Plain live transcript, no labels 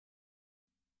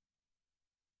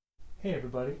Hey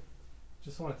everybody,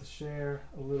 just wanted to share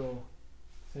a little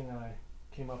thing I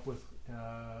came up with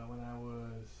when I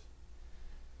was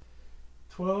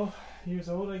 12 years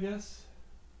old, I guess.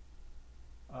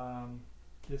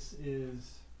 This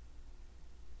is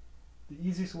the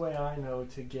easiest way I know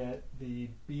to get the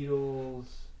Beatles,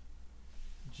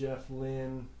 Jeff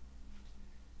Lynne,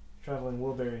 Traveling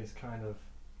Wilburys kind of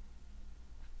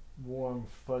warm,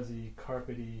 fuzzy,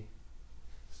 carpety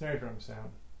snare drum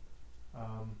sound.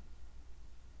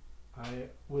 I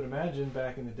would imagine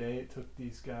back in the day it took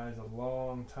these guys a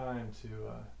long time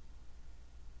to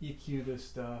EQ this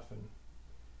stuff, and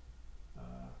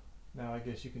now I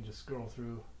guess you can just scroll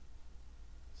through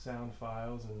sound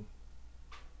files and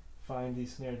find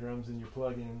these snare drums in your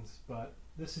plugins, but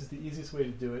this is the easiest way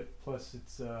to do it. Plus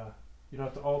it's you don't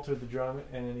have to alter the drum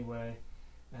in any way,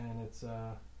 and it's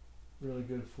really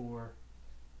good for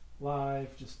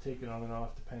live. Just take it on and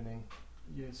off depending.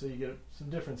 So you get some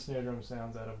different snare drum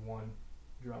sounds out of one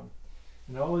drum.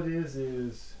 And all it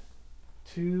is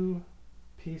 2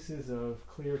 pieces of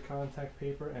clear contact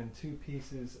paper and 2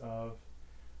 pieces of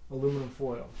aluminum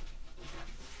foil.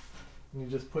 And you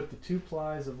just put the 2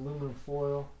 plies of aluminum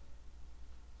foil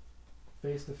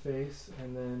face to face,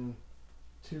 and then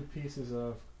 2 pieces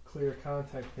of clear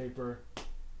contact paper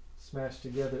smashed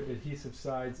together, adhesive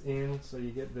sides in, so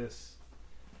you get this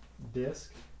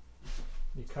disc.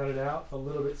 You cut it out a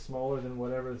little bit smaller than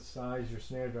whatever size your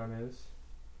snare drum is.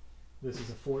 This is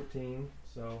a 14,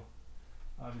 so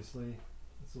obviously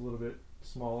it's a little bit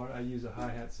smaller. I use a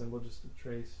hi-hat cymbal just to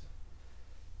trace.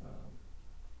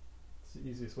 It's the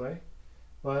easiest way.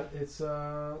 But it's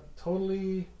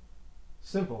totally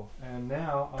simple. And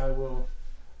now I will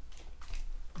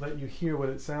let you hear what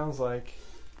it sounds like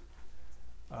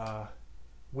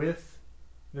with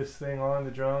this thing on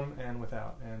the drum and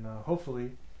without. And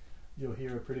hopefully you'll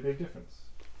hear a pretty big difference.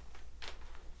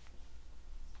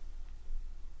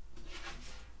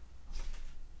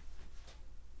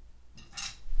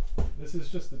 This is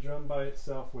just the drum by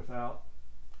itself without.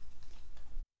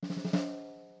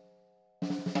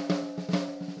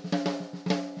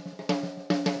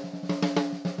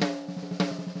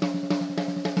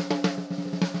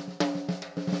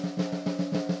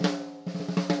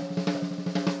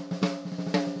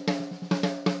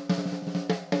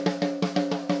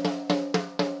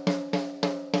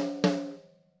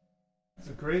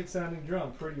 Great sounding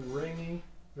drum, pretty ringy,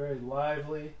 very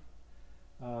lively.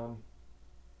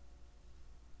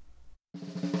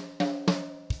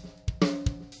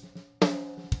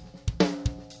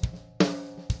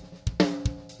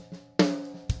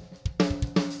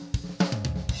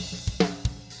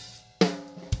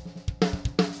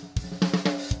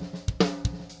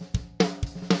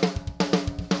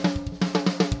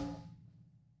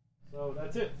 So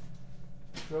that's it.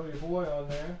 Throw your boy on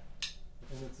there,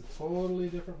 and it's a totally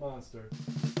different monster.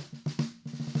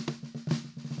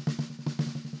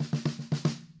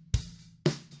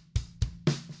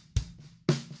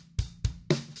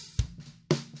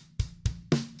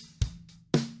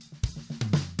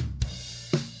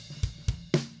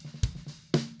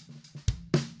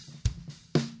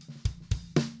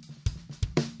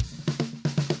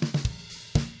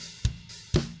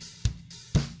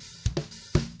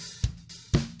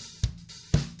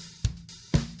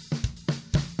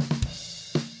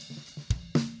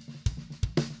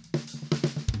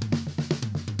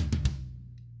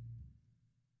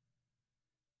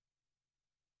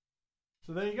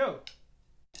 So there you go.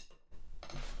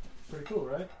 Pretty cool,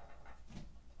 right?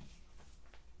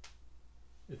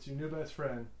 It's your new best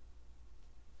friend.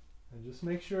 And just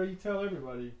make sure you tell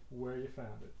everybody where you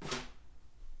found it.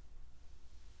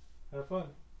 Have fun.